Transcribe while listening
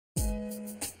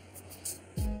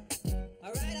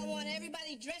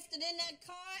addressed it in that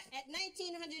card at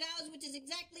 1900 hours, which is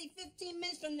exactly 15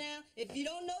 minutes from now. If you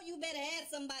don't know, you better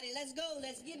ask somebody. Let's go.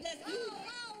 Let's get that.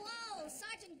 Whoa.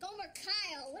 Sergeant Gomer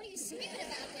Kyle, what are you spewing about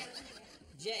down here?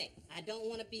 Jay, I don't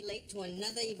want to be late to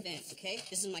another event, okay?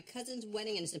 This is my cousin's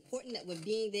wedding, and it's important that we're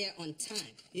being there on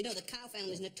time. You know, the Kyle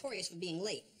family is notorious for being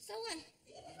late. So what?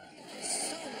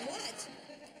 So what?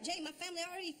 Jay, my family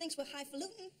already thinks we're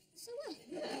highfalutin. So what?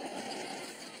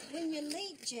 When you're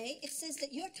late, Jay, it says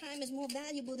that your time is more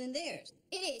valuable than theirs.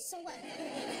 It is. So what?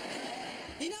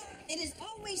 You know, it is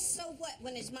always so what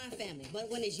when it's my family. But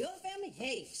when it's your family,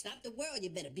 hey, stop the world. You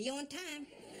better be on time.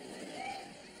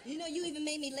 You know, you even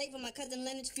made me late for my cousin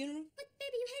Leonard's funeral. But,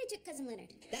 baby, you hated your cousin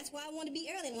Leonard. That's why I want to be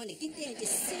early. I want to get there and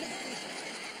just sit down.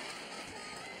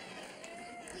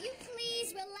 Will you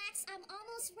please relax? I'm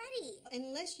almost ready.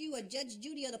 Unless you are Judge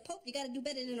Judy or the Pope, you got to do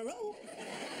better than a robe.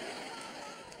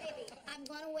 Baby, I'm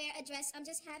going to wear a dress. I'm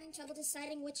just having trouble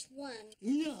deciding which one.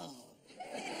 No.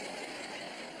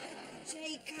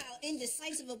 Jay, Kyle,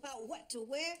 indecisive about what to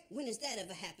wear? When has that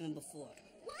ever happened before?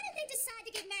 Why did they decide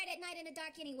to get married at night in the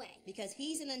dark anyway? Because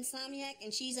he's an insomniac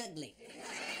and she's ugly.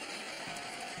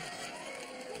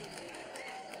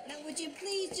 Now, would you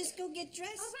please just go get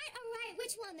dressed? All right.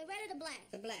 Which one, the red or the black?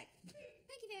 The black.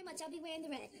 Thank you very much. I'll be wearing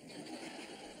the red.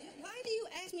 Why do you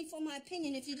ask me for my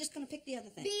opinion if you're just going to pick the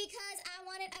other thing? Because I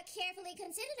wanted a carefully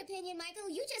considered opinion, Michael.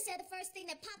 You just said the first thing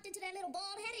that popped into that little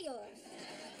bald head of yours.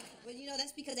 Well, you know,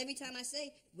 that's because every time I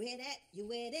say, wear that, you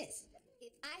wear this.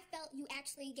 If I felt you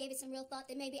actually gave it some real thought,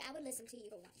 then maybe I would listen to you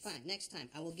for once. Fine, next time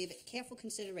I will give it careful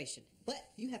consideration. But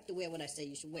you have to wear what I say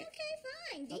you should wear. Okay,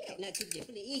 fine, deal. Okay, now keep your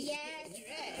please. Yes.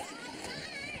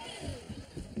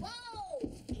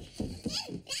 Whoa!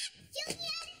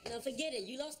 Junior! No, forget it.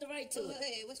 You lost the right to it.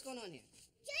 Hey, what's going on here?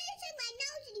 Junior took my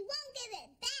nose and he won't give it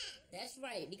back. That's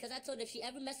right, because I told her if she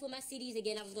ever messed with my CDs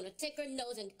again, I was going to take her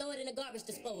nose and throw it in the garbage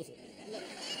disposal. Look.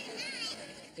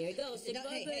 Here it goes.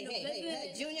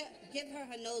 Hey, Junior, give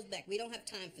her nose back. We don't have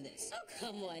time for this. Oh,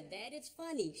 come on, Dad. It's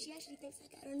funny. She actually thinks I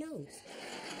got her nose.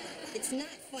 It's not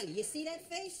funny. You see that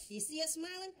face? You see her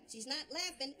smiling? She's not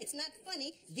laughing. It's not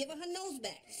funny. Give her nose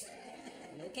back.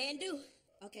 No can do.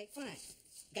 Okay, fine.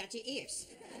 Got your ears.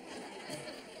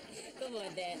 Come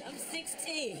on, Dad. I'm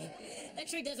 16. That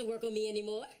trick doesn't work on me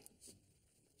anymore.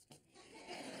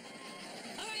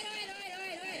 All right.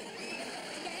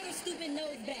 Get her stupid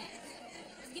nose back.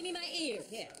 Just give me my ears.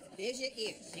 Here, there's your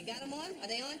ears. You got them on? Are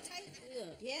they on tight?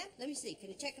 Yeah. Yeah? Let me see. Can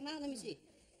you check them out? Let me see.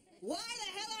 Why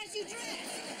the hell aren't you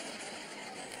dressed?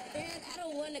 Dad, I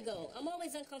don't want to go. I'm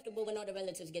always uncomfortable when all the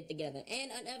relatives get together.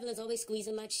 And Aunt Evelyn's always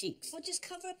squeezing my cheeks. Well, just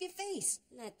cover up your face.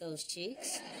 Not those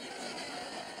cheeks.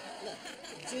 Look,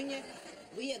 Junior,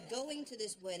 we are going to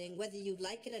this wedding whether you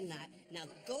like it or not. Now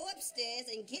go upstairs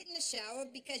and get in the shower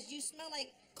because you smell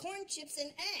like corn chips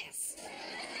and ass.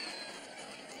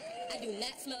 I do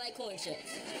not smell like corn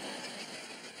chips.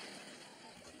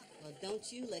 Well,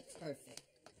 don't you look perfect?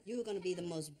 You are going to be the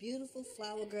most beautiful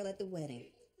flower girl at the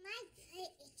wedding. My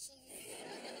foot itches.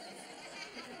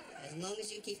 As long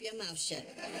as you keep your mouth shut.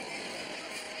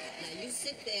 Now you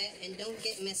sit there and don't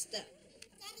get messed up.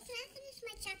 Daddy, can I finish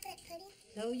my chocolate pudding?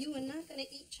 No, you are not going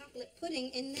to eat chocolate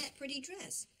pudding in that pretty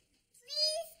dress.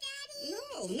 Please, Daddy.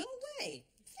 No way.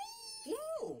 Please.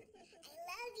 No. I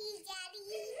love you, Daddy.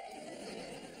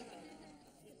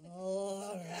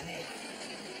 All right.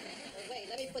 Oh, wait,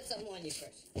 let me put something on you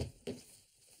first.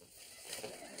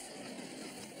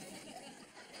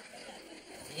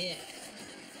 Yeah.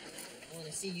 I want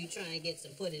to see you try and get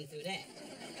some pudding through that.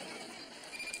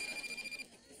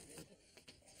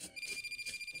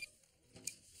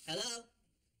 Hello?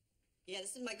 Yeah,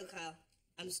 this is Michael Kyle.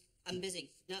 I'm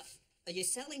busy. Now, are you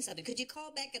selling something? Could you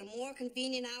call back at a more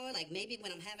convenient hour, like maybe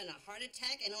when I'm having a heart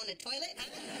attack and on the toilet? Huh?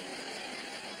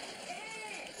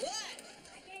 What?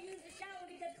 I can't use the shower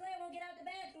because Claire won't get out the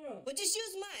bathroom. Well, just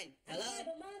use mine. Hello?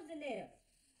 But Mom's in there.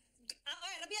 All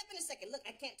right, I'll be up in a second. Look,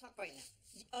 I can't talk right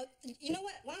now. You know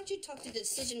what? Why don't you talk to the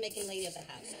decision-making lady of the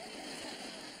house?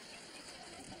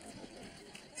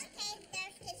 Okay,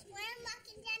 there's this worm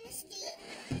walking down the street.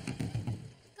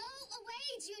 Go away,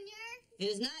 Junior. It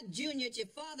is not Junior, it's your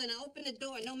father. Now open the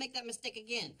door and don't make that mistake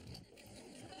again.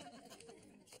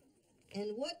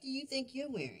 And what do you think you're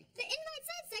wearing? The invite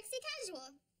said sexy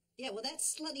casual. Yeah, well,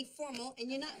 that's slutty formal, and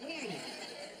you're not wearing it.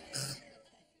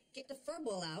 Get the fur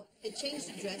ball out and change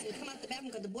the dress and come out the bathroom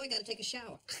because the boy got to take a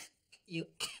shower. You,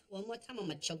 one more time, I'm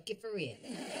going to choke you for real.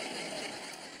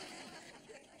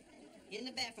 Get in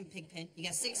the bathroom, Pigpen. You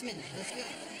got 6 minutes. Let's go.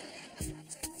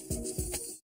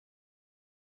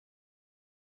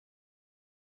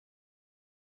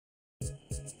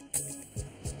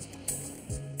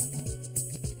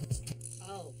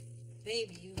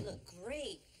 baby, you look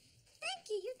great. Thank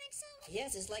you. You think so?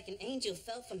 Yes, it's like an angel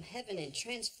fell from heaven and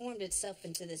transformed itself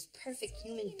into this perfect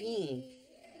human being.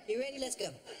 You ready? Let's go.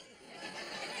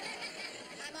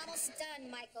 I'm almost done,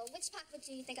 Michael. Which pocketbook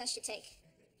do you think I should take?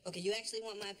 Okay, you actually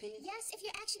want my opinion? Yes, if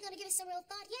you're actually going to give it some real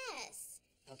thought, yes.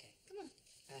 Okay. Come on.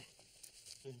 All right.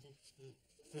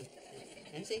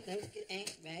 Let me see. Let me get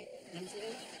angry, right? Let me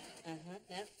see. Uh-huh.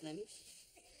 Now, let me.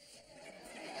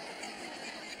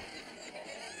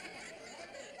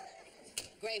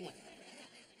 Gray one.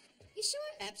 You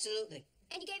sure? Absolutely.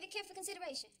 And you gave it careful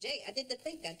consideration? Jay, I did the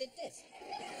think. I did this.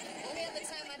 Only other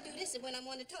time I do this is when I'm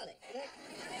on the toilet. Right?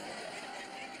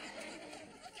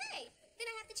 Okay. Then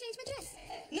I have to change my dress.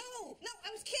 No,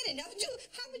 I was kidding. How would you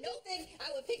think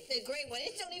I would pick the gray one?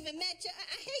 It don't even match.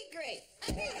 I hate gray.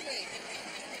 I hate gray.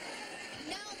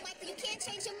 No, Michael, you can't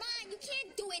change your mind. You can't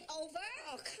do it over.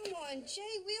 Oh, come on,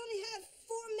 Jay. We only have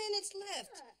 4 minutes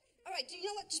left. All right, you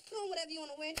know what? Just put on whatever you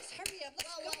want to wear. Just hurry up. Let's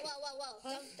go. Whoa.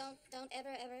 Huh? Don't ever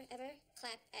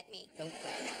clap at me. Don't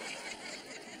clap.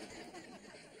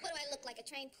 What do I look like, a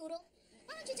trained poodle?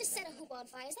 Why don't you just set a hoop on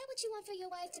fire? Is that what you want for your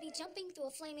wife, to be jumping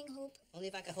through a flaming hoop? Only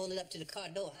if I could hold it up to the car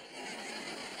door.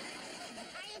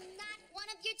 I am not one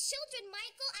of your children,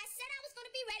 Michael. I said I was going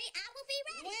to be ready. I will be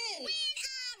ready. When? When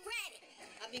I'm ready.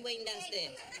 I'll be waiting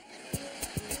downstairs.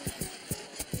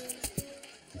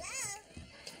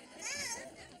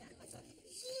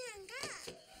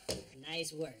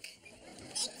 Nice work.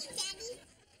 Thank you, Daddy.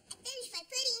 I finished my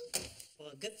pudding.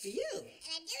 Well, good for you. And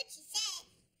I did what you said.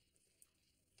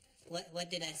 What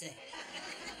did I say? You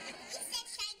said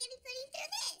try to get me pudding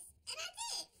through this. And I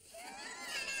did.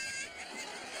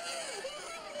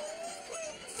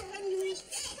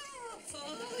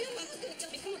 Oh, your mama's gonna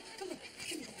tell me. Come on.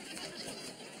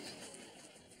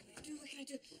 What can I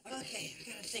do? Okay, I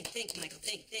gotta think, Michael.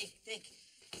 Think.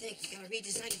 You gotta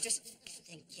redesign your dress.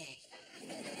 Think, yay.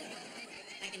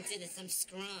 I can do this. I'm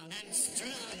strong.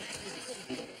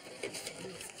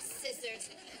 Scissors.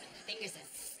 Fingers are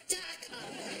stuck.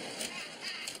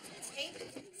 Tape,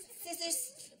 scissors,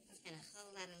 and a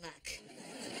whole lot of luck.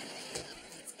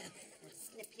 Let's go.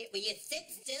 Snip here. Will you sit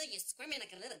still? You're squirming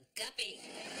like a little guppy.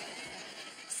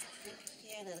 Snip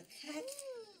here, little cut.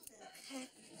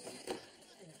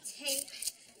 Little tape.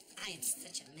 I am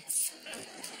such a mess. Cover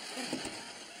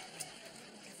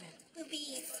up the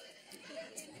boobies.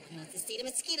 I want to see the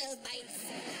mosquito bites.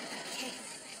 Okay.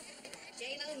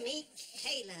 J-Lo, me,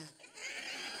 Kayla.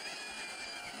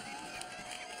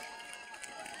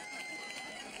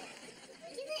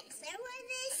 You let Claire wear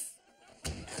this?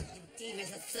 You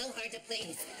divas are so hard to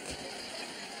please.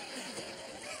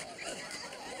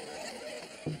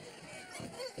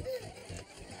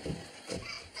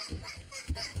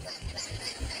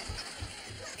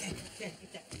 Okay,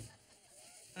 get that.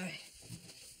 All right.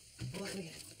 What do we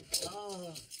got?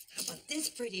 Oh, how about this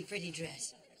pretty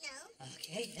dress? No.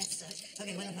 Okay, that's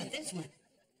okay, what about this one?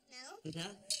 No. No?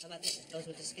 How about this? Goes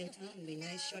with the skin tone and be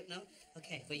nice, short, no?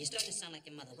 Okay, well, you're starting to sound like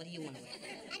your mother. What do you want to wear? I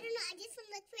don't know. I just want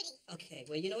to look pretty. Okay,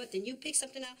 well, you know what? Then you pick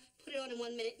something out, put it on in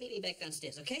 1 minute, meet me back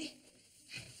downstairs, okay?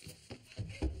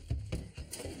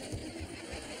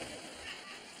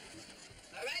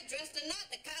 All right, dressed or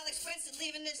not, the Kyle Express is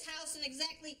leaving this house in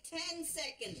exactly 10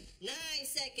 seconds. 9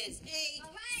 seconds. 8,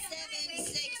 All right, 7,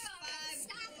 6, 5.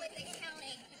 Stop with the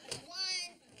counting. 1,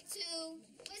 2.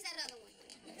 Where's that other one?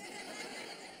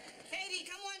 Katie,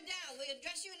 come on down. We'll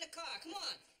dress you in the car. Come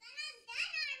on. But I'm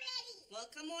done already. Well,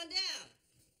 come on down.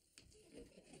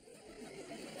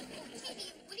 Katie,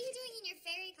 what are you doing in your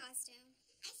fairy costume?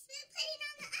 I spilled pudding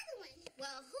on the other one.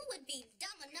 Well, who would be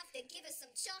dumb enough to give us some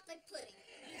chocolate pudding?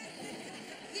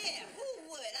 Yeah, who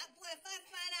would? Boy, if I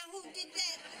find out who did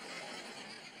that.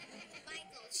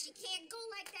 Michael, she can't go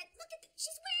like that. Look at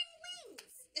she's wearing wings.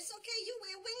 It's okay, you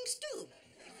wear wings too.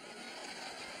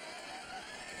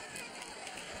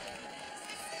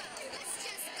 Let's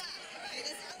just go. All right,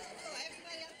 let's out the door.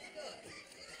 Everybody out the door.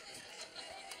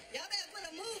 Y'all better put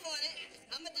a move on it.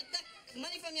 I'm gonna deduct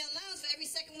money from your allowance for every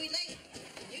second we late.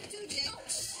 You too, Jay.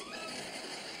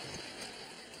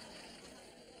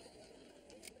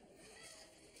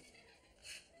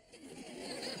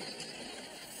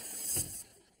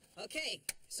 Okay,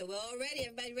 so we're all ready.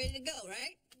 Everybody ready to go,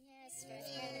 right? Yes,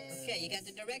 yes. Okay, you got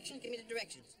the directions? Give me the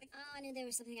directions. Oh, I knew there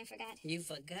was something I forgot. You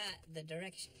forgot the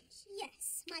directions.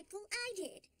 Yes, Michael, I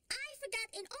did. I forgot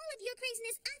in all of your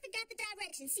craziness, I forgot the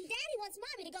directions. See, Daddy wants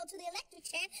Mommy to go to the electric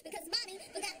chair because Mommy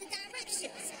forgot the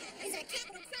directions. Is it a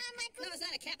capital crime, Michael? No, it's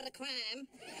not a capital crime.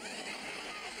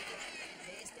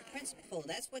 It's the principle.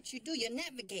 That's what you do. You're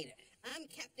navigator. I'm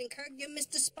Captain Kirk. You're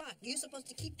Mr. Spock. You're supposed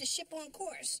to keep the ship on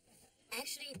course.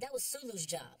 Actually, that was Sulu's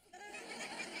job.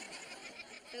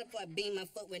 Shut up before I beam my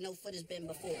foot where no foot has been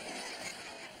before.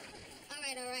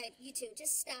 All right, you two,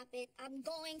 just stop it. I'm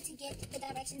going to get the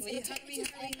directions. Will you It'll take me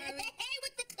hurry? Hey,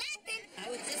 with the clapping! I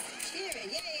was just cheering.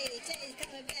 Yay, Jay's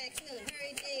coming back soon.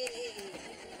 Hurry, Jay.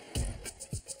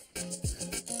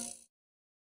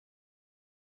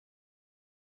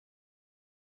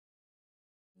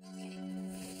 Okay,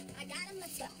 I got him,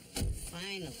 let's go.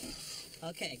 Finally.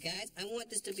 Okay, guys, I want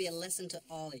this to be a lesson to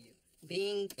all of you.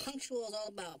 Being punctual is all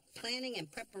about planning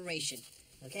and preparation.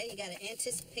 Okay, you gotta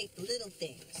anticipate the little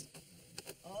things.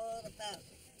 All about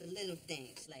the little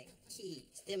things, like keys.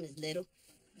 Them is little.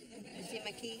 You see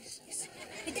my keys?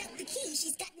 Without the key,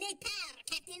 she's got no power,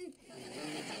 Captain.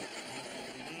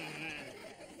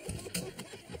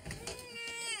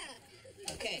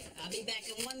 Okay, I'll be back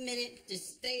in 1 minute.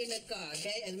 Just stay in the car,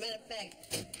 okay? As a matter of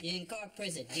fact, you're in car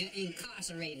prison. You're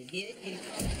incarcerated. Get it?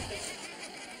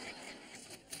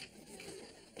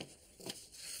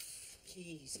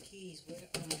 Keys. Where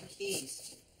are my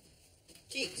keys?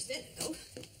 Keys, there they go.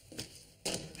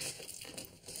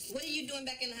 What are you doing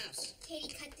back in the house? Katie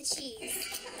cut the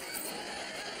cheese.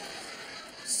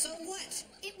 So what?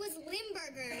 It was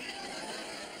Limburger.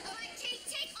 All right, take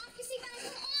off your seatbelt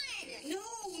and come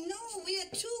on. No, we are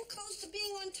too close to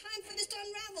being on time for this to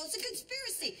unravel. It's a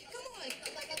conspiracy. Come on.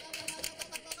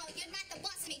 You're not the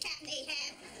boss of me, Captain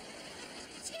Ahab.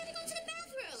 She gotta go to the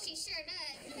bathroom. She sure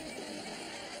does.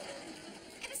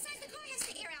 And besides, the car has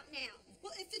to air out now.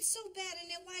 Well, if it's so bad in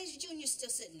there, why is Junior still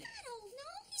sitting there? I don't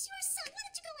know. He's your son. Why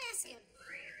don't you go ask him?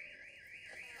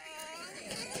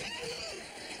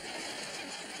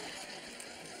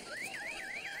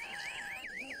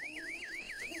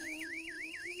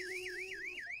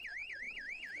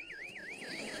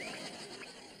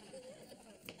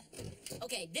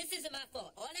 Okay, this isn't my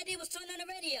fault. All I did was turn on the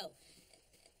radio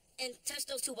and touch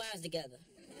those two wires together.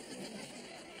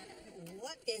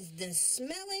 What is the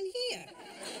smell in here?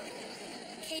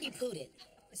 Katie pooed it.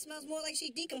 It smells more like she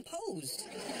decomposed.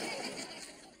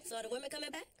 So are the women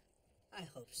coming back? I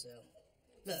hope so.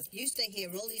 Look, you stay here,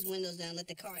 roll these windows down, let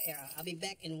the car air out. I'll be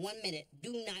back in 1 minute.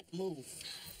 Do not move.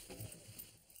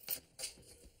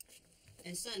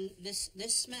 And son, this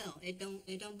smell, it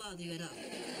don't bother you at all.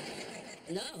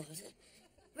 No.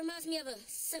 Reminds me of a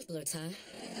simpler time.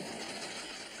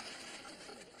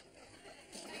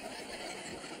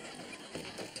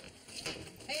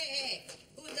 Hey,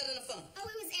 who was that on the phone? Oh,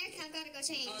 it was Erica. I've got to go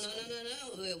change. Oh,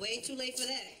 no. We're way too late for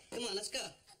that. Come on, let's go.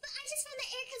 But I just found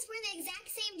that Erica's wearing the exact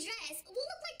same dress. We'll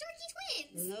look like dorky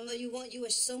twins. No, you won't. You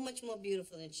are so much more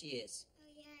beautiful than she is.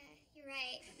 Oh, yeah, you're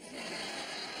right.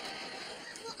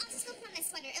 Well, I'll just go put on my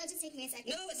sweater. It'll just take me a second.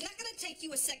 No, it's not gonna take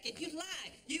you a second. You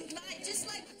lied. You lied just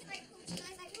like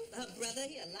her brother.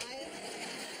 He a liar.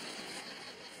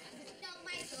 No,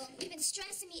 Michael, you've been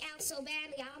stressing me out so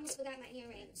badly, I almost forgot my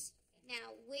earrings.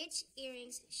 Now, which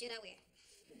earrings should I wear?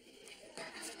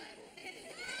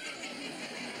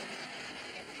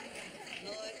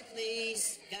 Lord,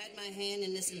 please guide my hand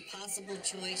in this impossible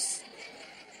choice.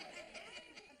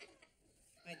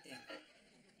 Right there.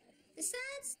 The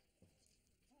studs?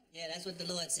 Yeah, that's what the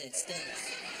Lord said. Studs.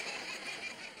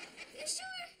 You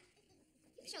sure?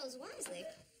 You chose wisely.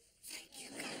 Thank you.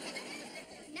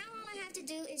 Now all I have to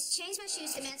do is change my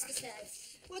shoes to match the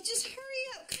studs. Well, just hurry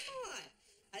up. Come on.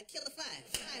 I'd kill a fire.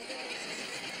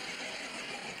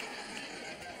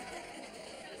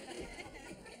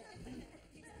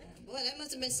 Boy, that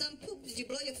must have been some poop. Did you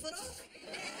blow your foot off?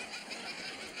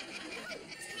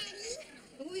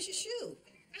 Daddy, Well, where's your shoe?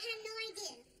 I have no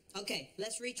idea. Okay,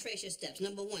 let's retrace your steps.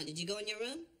 Number 1, did you go in your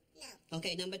room? No.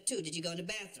 Okay, number 2, did you go in the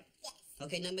bathroom? Yes.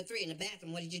 Okay, number 3, in the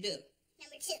bathroom, what did you do?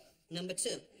 Number 2. Number 2.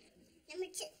 Number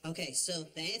 2. Okay, so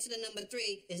the answer to number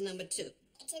 3 is number 2.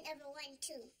 It's number 1,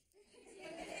 2.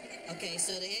 Okay,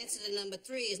 so the answer to number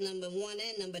 3 is number 1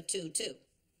 and number 2, too.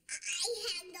 I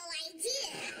have no idea.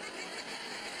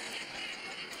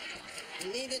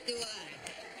 Neither do I.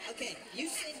 Okay, you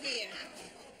sit here,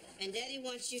 and Daddy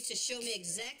wants you to show me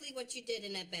exactly what you did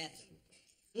in that bathroom.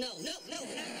 No.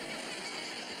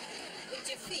 With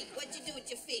your feet. What'd you do with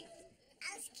your feet?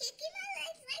 I was kicking my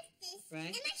legs like this.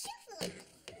 Right. And my shoe flew off.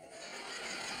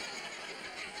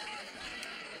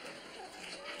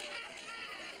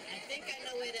 I think I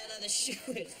know where that other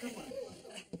shoe is. Come on.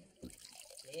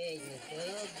 There you go.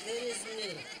 Good as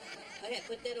new. Okay,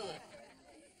 put that on.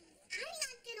 I'm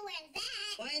not gonna wear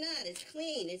that. Why not? It's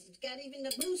clean. It's got even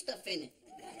the blue stuff in it.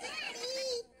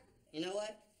 Daddy. You know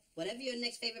what? Whatever your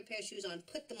next favorite pair of shoes on,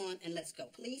 put them on and let's go,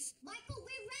 please. Michael,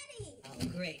 we're ready. Oh,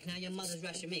 great. Now your mother's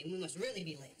rushing me. We must really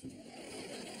be late. Come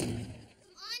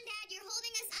on, Dad, you're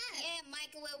holding us up. Yeah,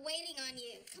 Michael, we're waiting on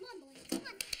you. Come on, boy, come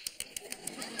on.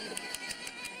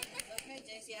 Okay,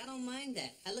 JC, I don't mind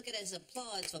that. I look at it as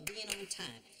applause for being on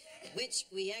time. Which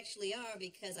we actually are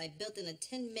because I built in a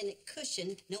 10-minute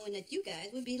cushion knowing that you guys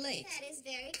would be late. That is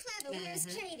very clever. Where's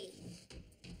Katie?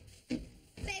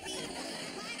 Baby,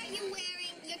 why are you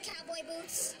wearing your cowboy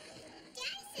boots?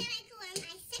 Daddy said I could wear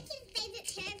my second favorite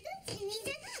pair of boots, and these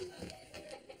are them.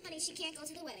 Honey, she can't go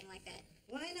to the wedding like that.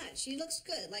 Why not? She looks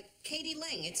good, like Katie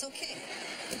Lang. It's okay.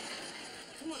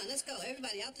 Come on, let's go.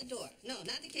 Everybody out the door. No,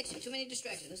 not the kitchen. Too many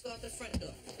distractions. Let's go out the front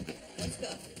door. Let's go.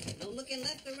 No looking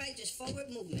left or right, just forward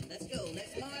movement. Let's go.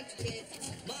 Let's march,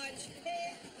 kids. March.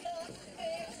 Head, up,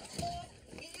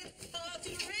 fall to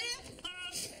the rear.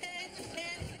 Up, head,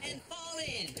 and fall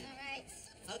in. All right.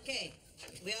 Okay.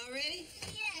 We all ready?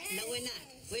 Yes. No, we're not.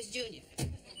 Where's Junior?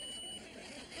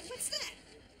 What's that?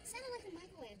 Sounded like a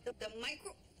microwave. The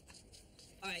micro...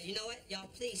 All right, you know what? Y'all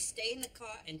please stay in the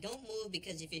car and don't move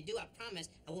because if you do, I promise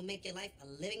I will make your life a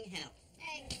living hell.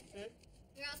 Hey,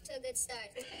 you're off to a good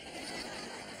start.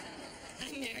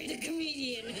 I married a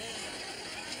comedian.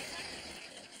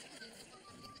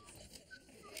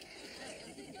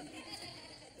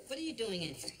 What are you doing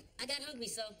in here? I got hungry,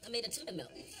 so I made a tuna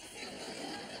melt.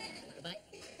 A bite?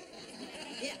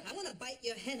 Yeah, I want to bite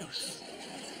your head off.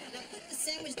 Now put the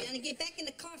sandwich down and get back in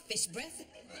the car, fish breath.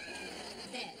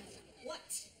 Dad, What?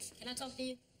 can I talk to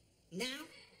you? Now?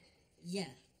 Yeah.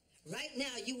 Right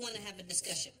now, you want to have a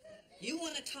discussion. You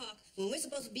want to talk when we're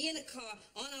supposed to be in a car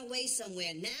on our way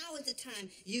somewhere. Now is the time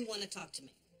you want to talk to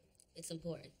me. It's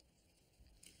important.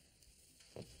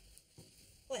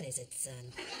 What is it,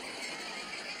 son?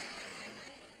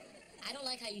 I don't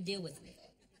like how you deal with me.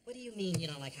 What do you mean you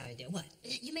don't like how I do? What?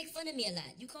 You make fun of me a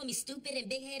lot. You call me stupid and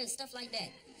big head and stuff like that.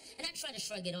 And I try to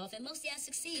shrug it off, and mostly I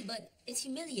succeed, but it's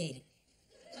humiliating.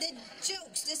 They're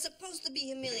jokes. They're supposed to be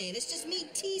humiliating. It's just me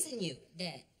teasing you.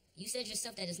 Dad, you said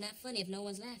yourself that it's not funny if no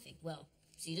one's laughing. Well,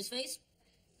 see this face?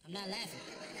 I'm not laughing.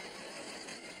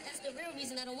 That's the real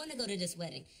reason I don't want to go to this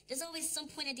wedding. There's always some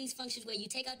point at these functions where you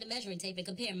take out the measuring tape and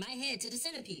compare my head to the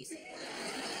centerpiece.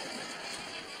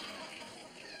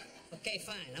 Okay,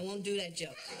 fine. I won't do that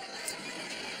joke.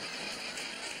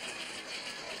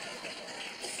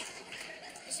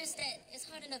 It's just that it's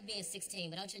hard enough being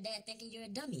 16 without your dad thinking you're a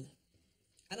dummy.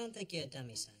 I don't think you're a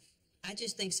dummy, son. I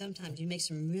just think sometimes you make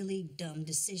some really dumb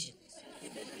decisions.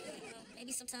 Well,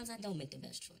 maybe sometimes I don't make the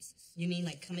best choices. You mean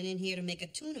like coming in here to make a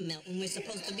tuna melt when we're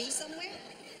supposed to be somewhere?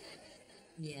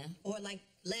 Yeah. Or like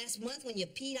last month when you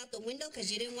peed out the window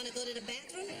because you didn't want to go to the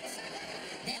bathroom?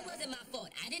 That wasn't my fault.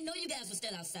 I didn't know you guys were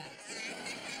still outside.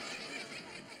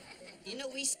 You know,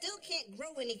 we still can't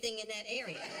grow anything in that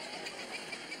area.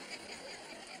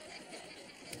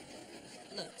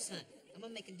 Look, son, I'm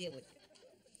going to make a deal with you.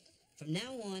 From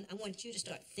now on, I want you to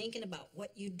start thinking about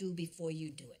what you do before you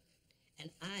do it.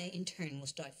 And I, in turn, will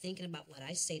start thinking about what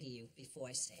I say to you before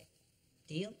I say it.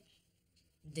 Deal?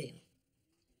 Deal.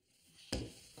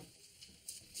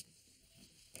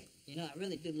 You know, I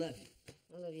really do love you.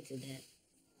 I love you too, Dad.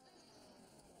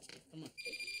 Come on.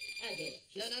 I get it.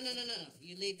 No.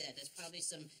 You leave that. There's probably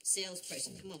some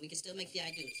salesperson. Come on, we can still make the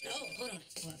I do's. Oh, hold on.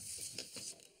 What?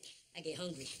 I get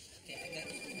hungry. Okay, I got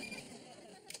it.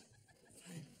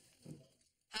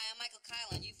 Hi, I'm Michael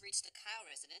Kyle, and you've reached the Kyle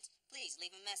residence. Please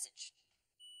leave a message.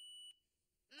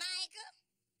 Michael,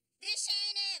 this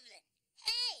ain't Evelyn.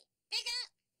 Hey, pick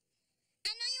up.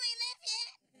 I know you ain't left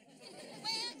yet.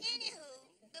 Well,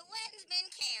 anywho, the wedding's been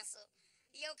canceled.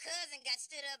 Your cousin got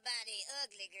stood up by the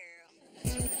ugly girl.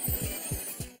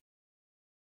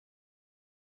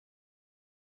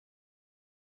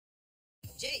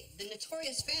 Jay, the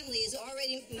notorious family is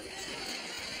already...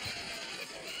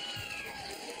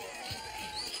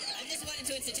 I just wanted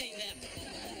to entertain them.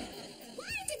 Why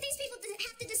did these people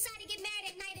have to decide to get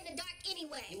married at night in the dark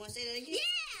anyway? You want to say that again?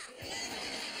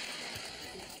 Yeah!